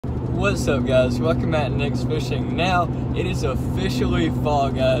What's up, guys? Welcome back to Nick's Fishing. Now it is officially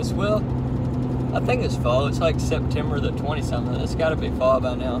fall, guys. Well, I think it's fall. It's like September the 20 something. It's got to be fall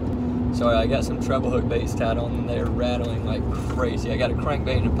by now. Sorry, I got some treble hook baits tied on and they're rattling like crazy. I got a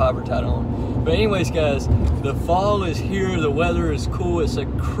crankbait and a popper tied on. But anyways, guys, the fall is here. The weather is cool. It's a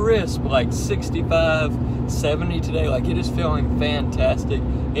crisp like 65, 70 today. Like, it is feeling fantastic.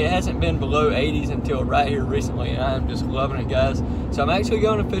 It hasn't been below 80s until right here recently, and I'm just loving it, guys. So I'm actually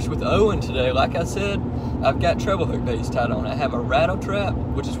going to fish with Owen today. Like I said, I've got treble hook baits tied on. I have a rattle trap,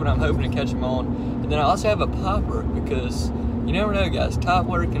 which is what I'm hoping to catch him on. And then I also have a popper because you never know, guys. Top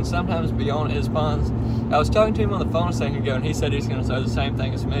water can sometimes be on his ponds. I was talking to him on the phone a second ago, and he said he's going to throw the same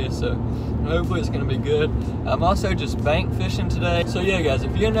thing as me, so hopefully it's going to be good. I'm also just bank fishing today. So yeah, guys,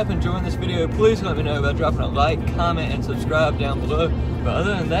 if you end up enjoying this video, please let me know by dropping a like, comment, and subscribe down below. But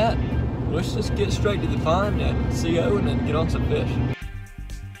other than that, let's just get straight to the pond and see Owen and get on some fish.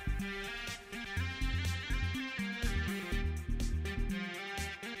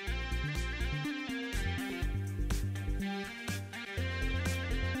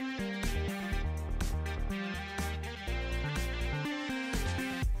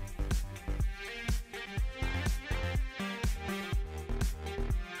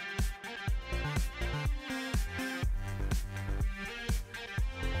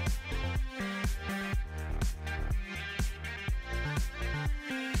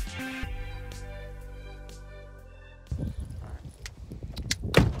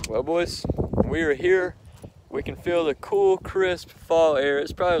 Well, boys, we are here. We can feel the cool, crisp fall air.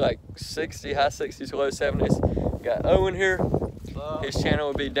 It's probably like 60, high 60s to low 70s. We got Owen here. His channel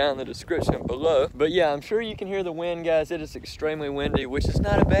will be down in the description below. But yeah, I'm sure you can hear the wind, guys. It is extremely windy, which is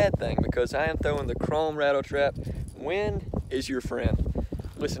not a bad thing because I am throwing the chrome rattle trap. Wind is your friend.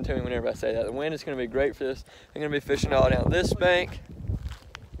 Listen to me whenever I say that. The wind is going to be great for this. I'm going to be fishing all down this bank.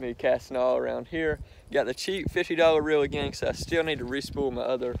 Be casting all around here. Got the cheap $50 reel again because I still need to respool my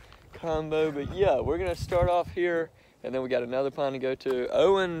other combo. But yeah, we're gonna start off here, and then we got another pond to go to.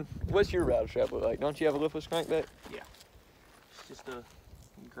 Owen, what's your rattle trap look like? Don't you have a lipless crankbait? Yeah, it's just a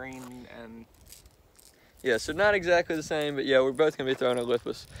green and... Yeah, so not exactly the same, but yeah, we're both gonna be throwing a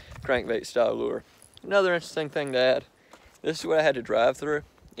lipless crankbait style lure. Another interesting thing to add, this is what I had to drive through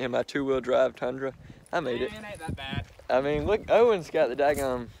in my 2-wheel drive Tundra. I made it. It ain't that bad. I mean, look, Owen's got the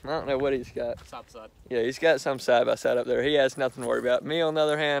daggone, I don't know what he's got. Side by side. Yeah, he's got some side by side up there. He has nothing to worry about. Me, on the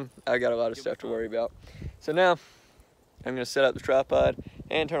other hand, I got a lot of stuff to worry about. So now, I'm gonna set up the tripod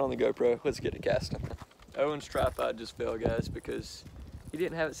and turn on the GoPro. Let's get to casting. Owen's tripod just fell, guys, because he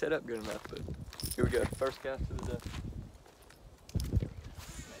didn't have it set up good enough, but here we go. First cast of the day.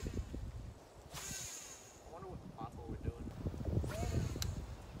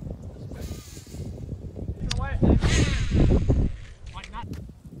 Why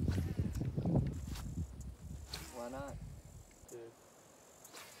not? Dude.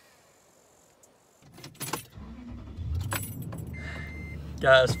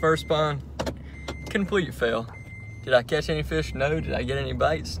 Guys, first pond, complete fail. Did I catch any fish? No. Did I get any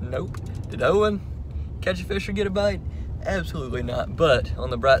bites? Nope. Did Owen catch a fish or get a bite? Absolutely not. But on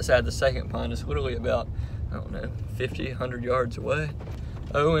the bright side, the second pond is literally about, I don't know, 50, 100 yards away.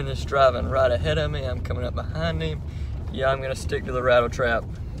 Owen is driving right ahead of me. I'm coming up behind him. Yeah, I'm gonna stick to the rattle trap.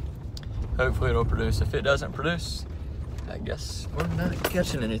 Hopefully it'll produce. If it doesn't produce, I guess we're not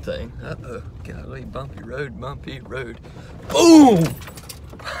catching anything. Uh-oh, golly, bumpy road, bumpy road. Boom!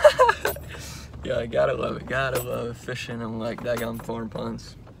 Yeah, I gotta love it, fishing on like daggone farm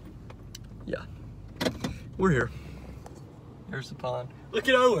ponds. Yeah, we're here. There's the pond. Look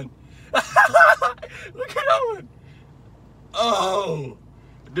at Owen. Look at Owen. Oh,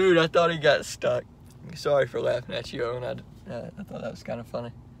 dude, I thought he got stuck. Sorry for laughing at you, Owen. I thought that was kind of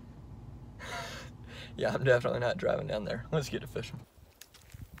funny. Yeah, I'm definitely not driving down there. Let's get to fishing.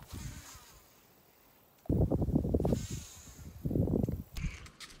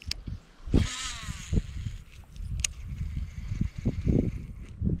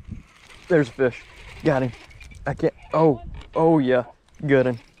 There's a fish. Got him. I can't. Oh yeah. Good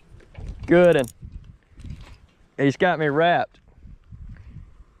one. Good one. He's got me wrapped.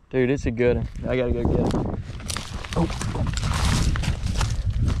 Dude, it's a good one. I gotta go get him. Oh.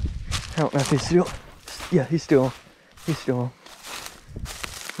 I don't know if he's still. Yeah, he's still on. He's still on.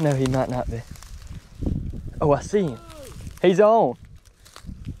 No, he might not be. Oh, I see him. He's on.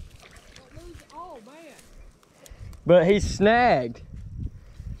 Oh, man. But he's snagged.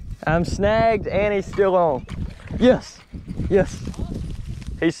 I'm snagged and he's still on. Yes. Yes.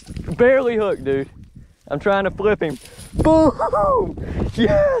 He's barely hooked, dude. I'm trying to flip him. Boom!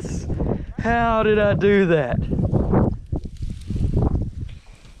 Yes! How did I do that?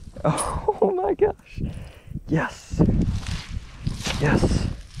 Oh my gosh. Yes. Yes.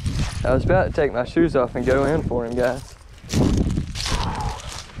 I was about to take my shoes off and go in for him, guys.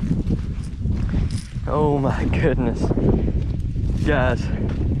 Oh my goodness. Guys,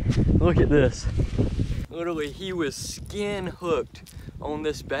 look at this. Literally, he was skin hooked on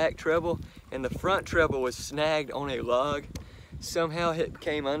this back treble, and the front treble was snagged on a log. Somehow it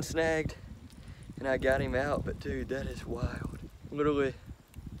came unsnagged, and I got him out, but dude, that is wild. Literally,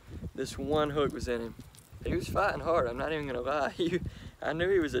 this one hook was in him. He was fighting hard, I'm not even gonna lie. I knew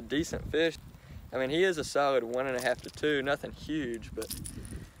he was a decent fish. I mean, he is a solid 1.5 to 2, nothing huge, but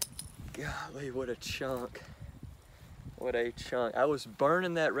golly, what a chunk. What a chunk. I was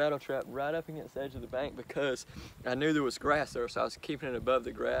burning that rattle trap right up against the edge of the bank because I knew there was grass there, so I was keeping it above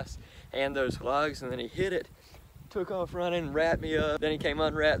the grass and those logs, and then he hit it, took off running, wrapped me up, then he came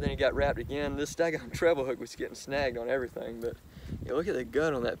unwrapped, then he got wrapped again. This daggone treble hook was getting snagged on everything, but yeah, look at the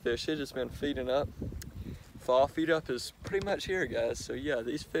gut on that fish. It's just been feeding up. Fall feed up is pretty much here, guys, so yeah,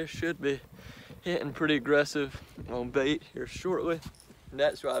 these fish should be hitting pretty aggressive on bait here shortly. And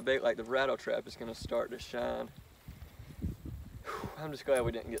that's why a bait like the rattle trap is gonna start to shine. I'm just glad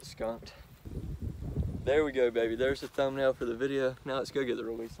we didn't get skunked. There we go, baby. There's the thumbnail for the video. Now let's go get the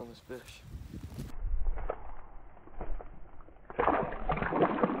release on this fish.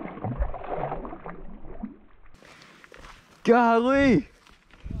 Golly!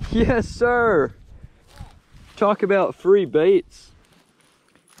 Yes, sir! Talk about free baits.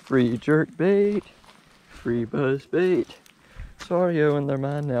 Free jerk bait, free buzz bait. Sorry, Owen, they're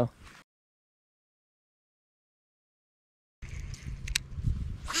mine now.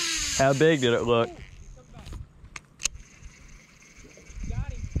 How big did it look?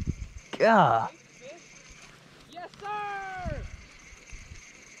 God. Yes, sir!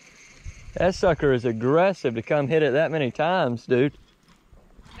 That sucker is aggressive to come hit it that many times, dude.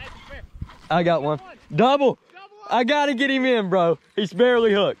 I got one. Double! I gotta get him in, bro. He's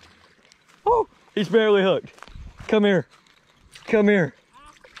barely hooked. Oh, he's barely hooked. Come here. Come here.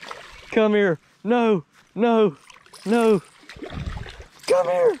 Come here. No, no, no. Come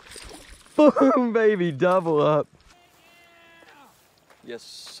here. Boom, baby, double up. Yes,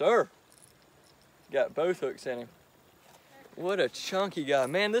 sir. Got both hooks in him. What a chunky guy.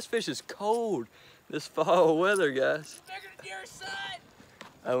 Man, this fish is cold. This fall weather, guys. Bigger than your son!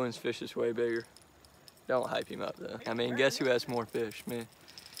 Owen's fish is way bigger. Don't hype him up, though. I mean, guess who has more fish? Me.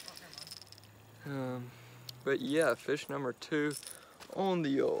 But yeah, fish number 2 on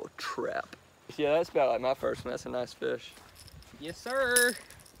the old trap. Yeah, that's about like my first one. That's a nice fish. Yes, sir.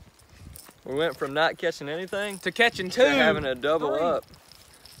 We went from not catching anything To catching 2. to having a double 3. up.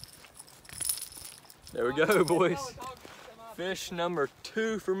 There we go, boys. Fish number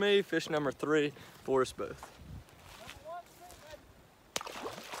 2 for me, fish number 3 for us both.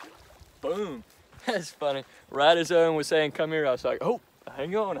 Boom. That's funny. Right as Owen was saying, come here, I was like, oh,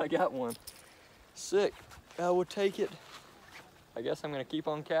 hang on, I got one. Sick. I will take it. I guess I'm gonna keep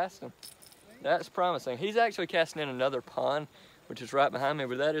on casting. That's promising. He's actually casting in another pond, which is right behind me,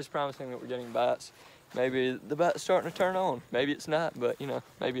 but that is promising that we're getting bites. Maybe the bite's starting to turn on. Maybe it's not, but you know,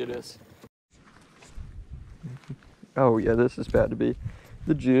 maybe it is. Oh yeah, this is about to be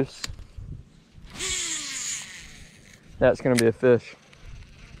the juice. That's gonna be a fish.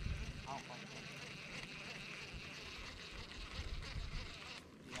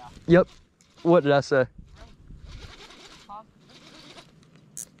 Yep. What did I say?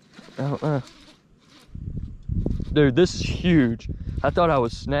 I don't know. Dude, this is huge. I thought I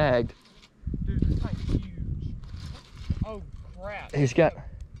was snagged. Dude, this thing's huge. Oh, crap. He's got...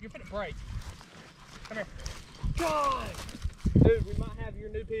 You're finna break. Come here. God! Dude, we might have your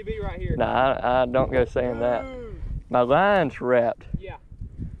new PB right here. Nah, I don't go saying that. My line's wrapped. Yeah.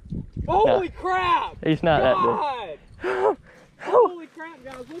 Holy crap! He's not God! Holy crap,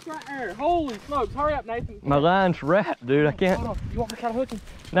 guys. Look right there. Holy smokes. Hurry up, Nathan. My line's wrapped, dude. I can't... Hold on. You want me to try to hook him?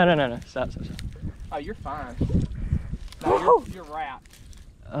 No. Stop. Oh, you're fine. No, you're wrapped.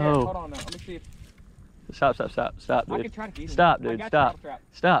 Oh. Here, hold on now. Let me see if... Stop, I dude. can try to get him. Stop, dude.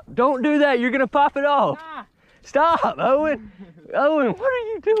 Stop. Don't do that. You're gonna pop it off. Nah. Stop, Owen. Owen, what are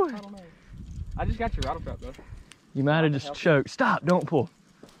you doing? I don't know. I just got your rattle trap, though. You might have just choked. Stop, don't pull.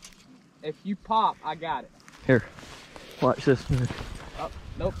 If you pop, I got it. Here, watch this move. Oh,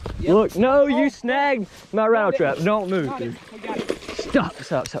 nope. Yep. Look, no, you snagged my rattle trap. Don't move, Got dude. it. We got it. Stop. We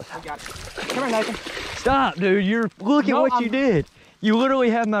got it. Come here, Nathan. Stop, dude. Look at what you did. You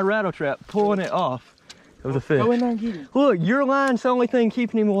literally have my rattle trap pulling it off of the fish. Go in there and get him. Look, your line's the only thing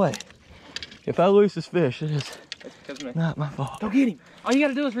keeping him away. If I lose this fish, it is not my fault. Go get him. All you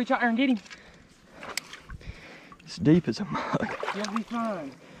gotta do is reach out there and get him. It's deep as a mug. You'll be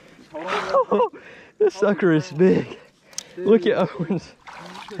fine. Hold on. This sucker is big. Dude. Look at Owen's.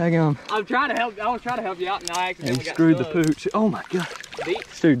 Hang on. I'm trying to help. I was trying to help you out, and I accidentally got screwed the stuck. pooch. Oh my god. Deep?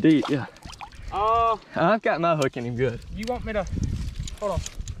 It's too deep, yeah. I've got my hook in him good. You want me to? Hold on.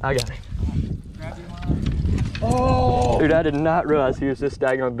 I got him. Grab your line. Oh! Dude, I did not realize he was this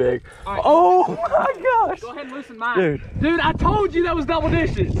daggone big. Right. Oh my gosh! Go ahead and loosen mine. Dude, I told you that was double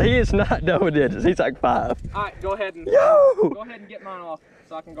digits. He is not double digits. He's like 5. All right, go ahead and go ahead and get mine off,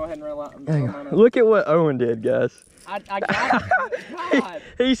 so I can go ahead and roll out. Look at what Owen did, guys. I got it. God.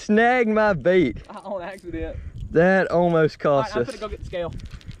 He snagged my bait. On accident. That almost cost I'm us. gonna go get the scale.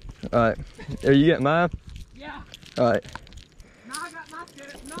 All right. Are you getting mine? Yeah. All right. No, I got my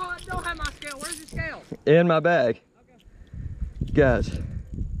scale. No, I don't have my scale. Where's your scale? In my bag. Okay. Guys,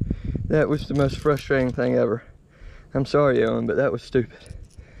 that was the most frustrating thing ever. I'm sorry, Owen, but that was stupid.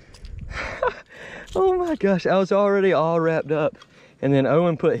 Oh my gosh, I was already all wrapped up, and then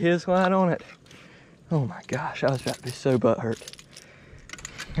Owen put his line on it. Oh my gosh, I was about to be so butthurt.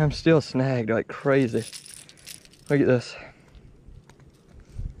 I'm still snagged like crazy. Look at this.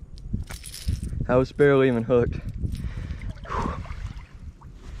 I was barely even hooked.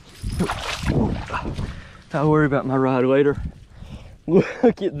 I'll worry about my rod later.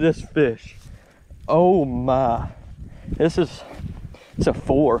 Look at this fish. Oh my. It's a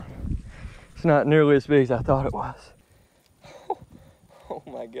 4. It's not nearly as big as I thought it was. Oh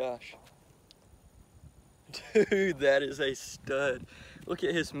my gosh. Dude, that is a stud. Look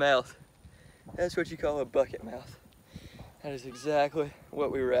at his mouth. That's what you call a bucket mouth. That is exactly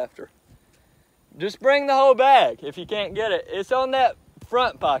what we were after. Just bring the whole bag if you can't get it. It's on that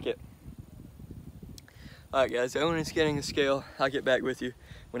front pocket. All right, guys, Owen is getting a scale. I'll get back with you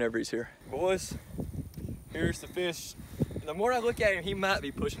whenever he's here. Boys, here's the fish. The more I look at him, he might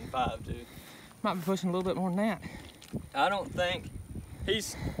be pushing 5, dude. Might be pushing a little bit more than that. I don't think,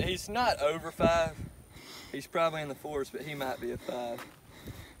 he's not over 5. He's probably in the 4s, but he might be a 5.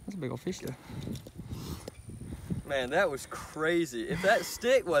 That's a big old fish, though. Man, that was crazy. If that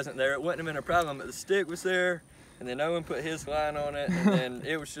stick wasn't there, it wouldn't have been a problem, but the stick was there, and then Owen put his line on it, and then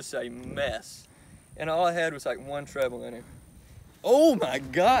it was just a mess. And all I had was like 1 treble in him. Oh my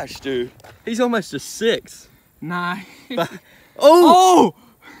gosh, dude. He's almost a 6. Nah. Oh!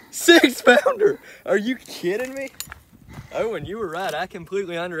 6-pounder. Are you kidding me? Owen, you were right. I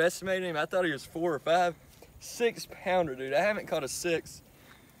completely underestimated him. I thought he was 4 or 5. 6-pounder, dude. I haven't caught a 6.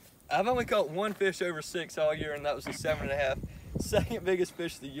 I've only caught 1 fish over 6 all year, and that was a 7.5. Second biggest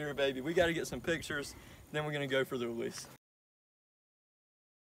fish of the year, baby. We got to get some pictures, then we're going to go for the release.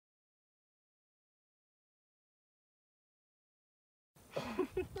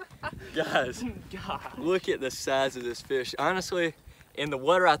 Guys, look at the size of this fish. Honestly, in the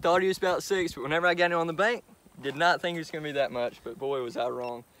water, I thought he was about 6, but whenever I got him on the bank, did not think he was going to be that much, but boy, was I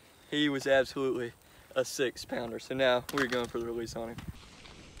wrong. He was absolutely a 6-pounder. So now we're going for the release on him.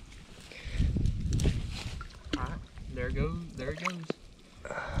 All right, there it goes. There it goes.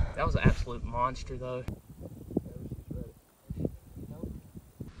 That was an absolute monster, though.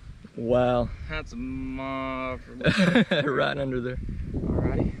 Wow. That's a monster. Right under there.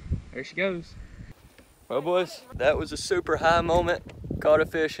 Alrighty, there she goes. Well, boys, that was a super high moment. Caught a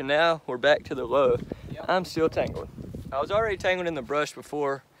fish, and now we're back to the low. Yep. I'm still tangled. I was already tangled in the brush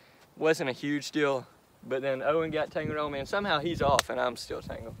before. Wasn't a huge deal, but then Owen got tangled on me, and somehow he's off, and I'm still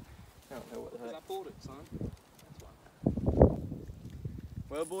tangled. I don't know what the heck. I pulled it, son. That's why.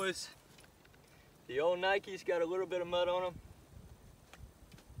 Well, boys, the old Nike's got a little bit of mud on them.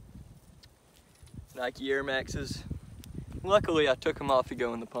 Nike Air Maxes. Luckily, I took them off to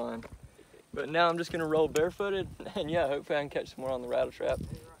go in the pond. But now I'm just gonna roll barefooted, and yeah, hopefully I can catch some more on the rattle trap.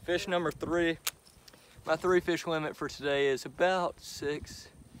 Fish number 3. My 3 fish limit for today is about 6,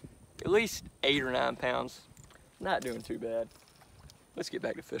 at least 8 or 9 pounds. Not doing too bad. Let's get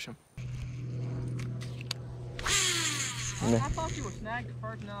back to fishing. I thought you were snagged at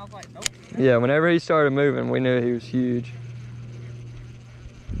first, and I was like, nope. Yeah, whenever he started moving, we knew he was huge.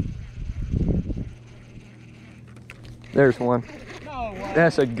 There's one. No way.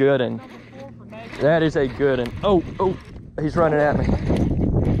 That's a good one. That is a good one. Oh, oh, he's running at me.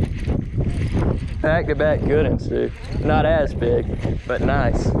 Back-to-back good ones, dude. Not as big, but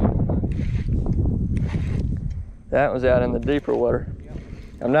nice. That was out in the deeper water.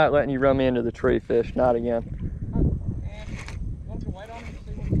 I'm not letting you run me into the tree, fish. Not again.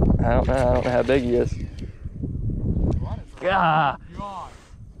 I don't know how big he is. Ah!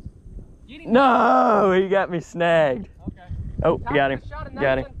 No, he got me snagged. Okay. Oh, got him.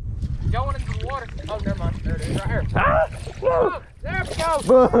 Got him. Going into the water. Oh, never mind. There it is, right here. Ah! No. Oh, there we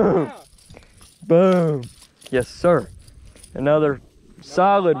go. Boom. Boom. Yes, sir. Another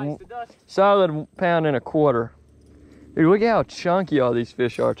solid, solid pound and a quarter. Dude, look at how chunky all these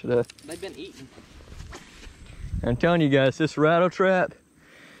fish are today. They've been eaten. I'm telling you guys, this rattle trap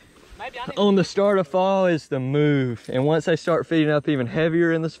on the start of fall is the move. And once they start feeding up even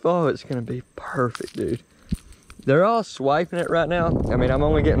heavier in this fall, it's gonna be perfect, dude. They're all swiping it right now. I mean, I'm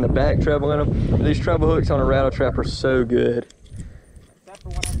only getting the back treble in them. These treble hooks on a rattle trap are so good. Except for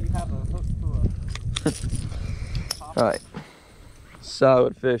whenever you have a hook to a All right,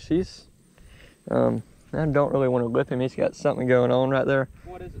 solid fish. He's, I don't really want to lip him. He's got something going on right there.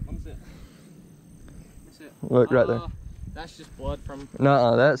 What is it? Let me see it. Look right there. That's just blood from.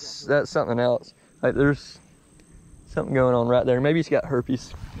 Nuh-uh, that's something else. Like there's something going on right there. Maybe he's got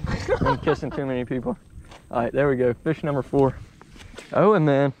herpes. I'm kissing too many people. All right, there we go. Fish number 4. Oh, and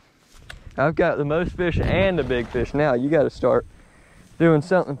man, I've got the most fish and the big fish. Now you got to start doing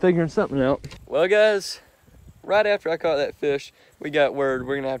something, figuring something out. Well, guys, right after I caught that fish, we got word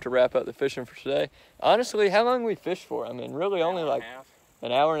we're gonna have to wrap up the fishing for today. Honestly, how long we fished for? I mean, really only like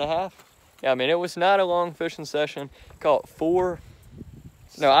an hour and a half. Yeah, I mean, it was not a long fishing session. Caught 4.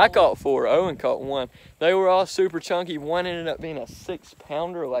 No, I caught 4. Owen caught 1. They were all super chunky. One ended up being a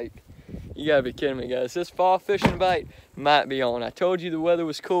 6-pounder. Like, you gotta be kidding me, guys. This fall fishing bite might be on. I told you the weather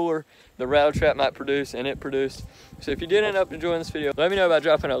was cooler. The rattle trap might produce, and it produced. So if you did end up enjoying this video, let me know by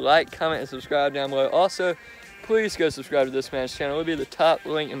dropping a like, comment, and subscribe down below. Also, please go subscribe to this man's channel. It'll be the top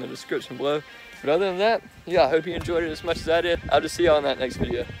link in the description below. But other than that, yeah, I hope you enjoyed it as much as I did. I'll just see y'all in that next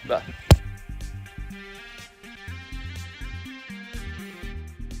video. Bye.